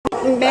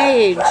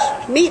Mage.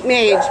 Meet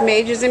Mage.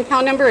 Mage's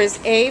impound number is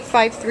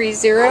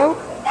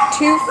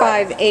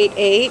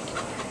A5302588.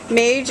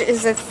 Mage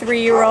is a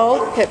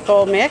 3-year-old pit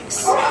bull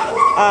mix.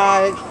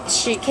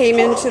 She came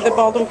into the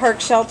Baldwin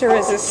Park shelter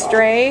as a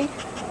stray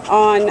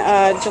on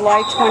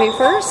July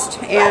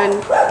 21st,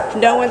 and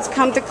no one's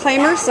come to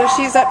claim her, so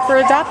she's up for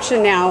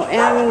adoption now.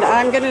 And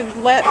I'm going to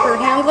let her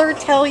handler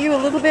tell you a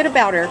little bit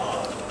about her.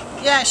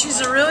 Yeah, she's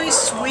a really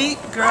sweet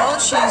girl.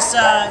 She's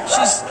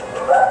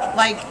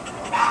like,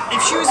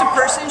 if she was a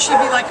person, she'd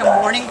be like a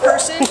morning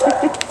person,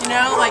 you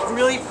know, like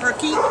really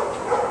perky.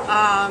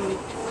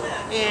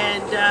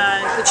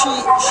 But she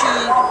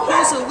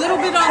pulls a little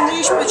bit on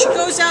leash, but she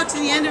goes out to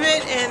the end of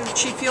it, and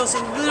she feels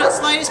a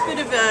slightest bit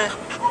of a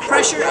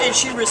pressure, and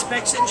she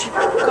respects it, and she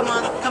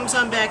comes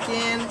on back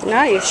in.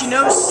 Nice. She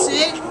knows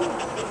sit.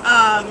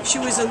 She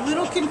was a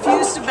little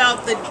confused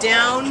about the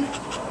down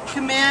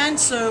command,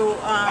 so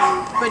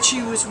but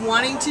she was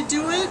wanting to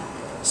do it.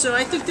 So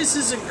I think this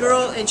is a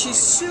girl, and she's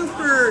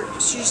super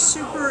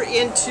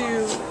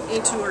into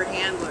her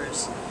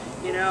handlers.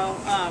 You know,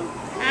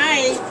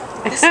 hi.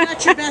 This is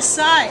not your best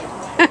side.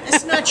 This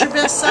is not your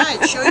best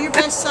side. Show your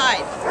best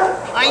side.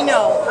 I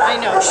know.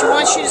 She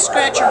wants you to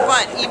scratch her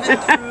butt even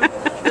through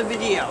the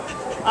video.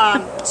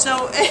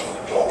 So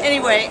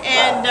anyway,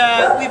 and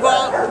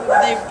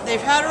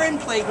they've had her in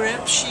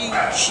playgroup. She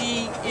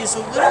is a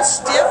little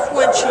stiff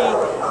when she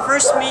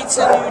first meets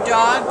a new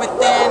dog, but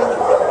then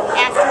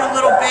after a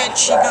little bit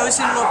she goes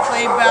into a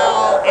play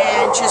bow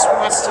and just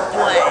wants to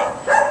play.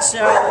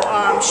 So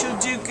she'll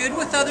do good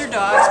with other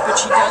dogs, but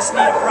she does need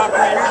a proper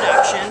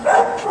introduction.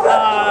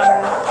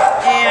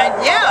 And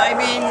yeah, I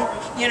mean,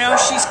 you know,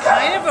 she's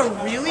kind of a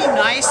really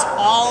nice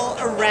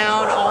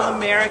all-around,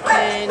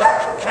 all-American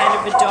kind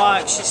of a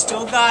dog. She's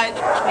still got,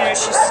 you know,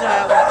 she's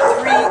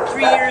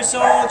three years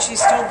old.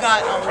 She's still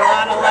got a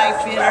lot of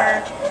life in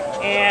her,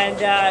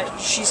 and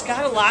she's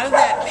got a lot of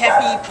that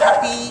peppy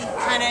puppy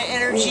kind of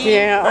energy.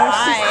 Yeah,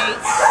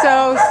 she's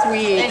so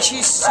sweet. And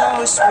she's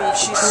so sweet.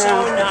 She's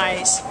so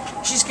nice.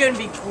 She's going to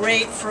be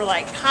great for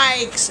like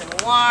hikes and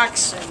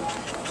walks and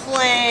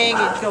playing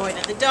and going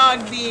to the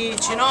dog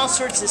beach and all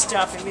sorts of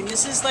stuff. I mean,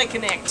 this is like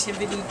an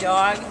activity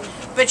dog,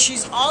 but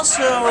she's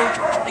also,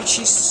 like,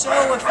 she's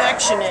so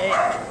affectionate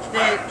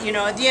that, you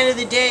know, at the end of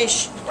the day,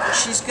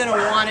 she's going to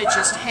want to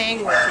just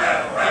hang with you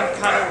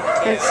and cuddle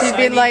with you. And she'd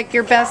be like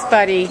your best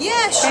buddy.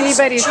 Yeah,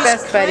 anybody's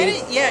best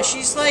buddy. Yeah,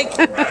 she's like,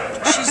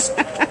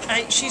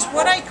 she's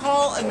what I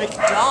call a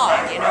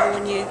McDog. You know,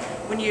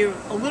 when you're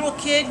a little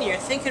kid and you're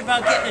thinking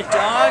about getting a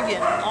dog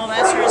and all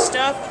that sort of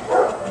stuff,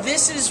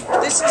 this is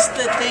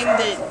the thing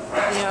that,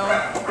 you know,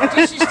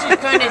 this is the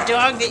kind of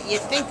dog that you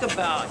think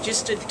about.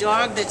 Just a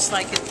dog that's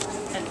like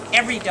an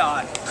every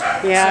dog.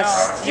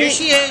 Yes. So here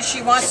she is.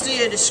 She wants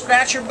to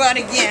scratch her butt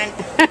again.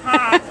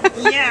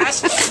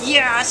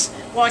 Yes.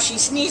 While she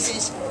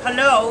sneezes.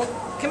 Hello.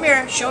 Come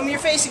here. Show me your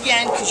face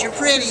again, because you're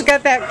pretty. She's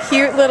got that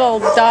cute little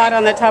dot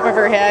on the top of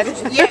her head.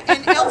 Yeah,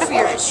 and elf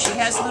ears. She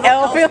has little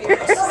elf ears.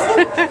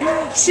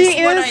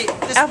 She is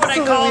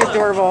absolutely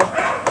adorable.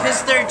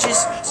 Because they're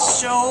just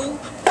so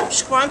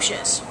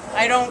scrumptious.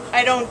 I don't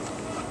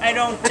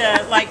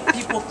like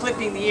people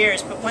clipping the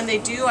ears, but when they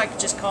do, I could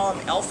just call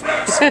them elf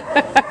ears.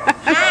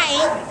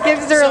 Hi.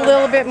 Gives her a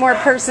little bit more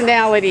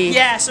personality.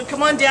 Yeah, so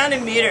come on down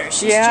and meet her.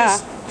 She's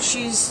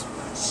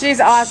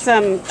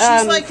awesome.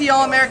 She's like the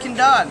all-American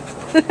dog.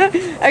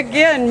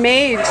 Again,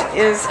 Mage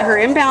is her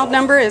inbound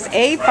number is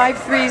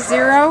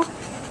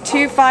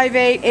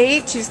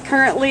A5302588. She's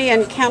currently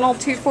in kennel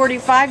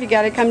 245. You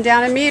got to come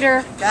down and meet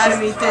her. Got to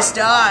meet this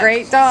dog.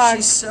 Great dog.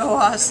 She's so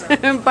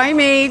awesome. Bye,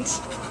 Mage.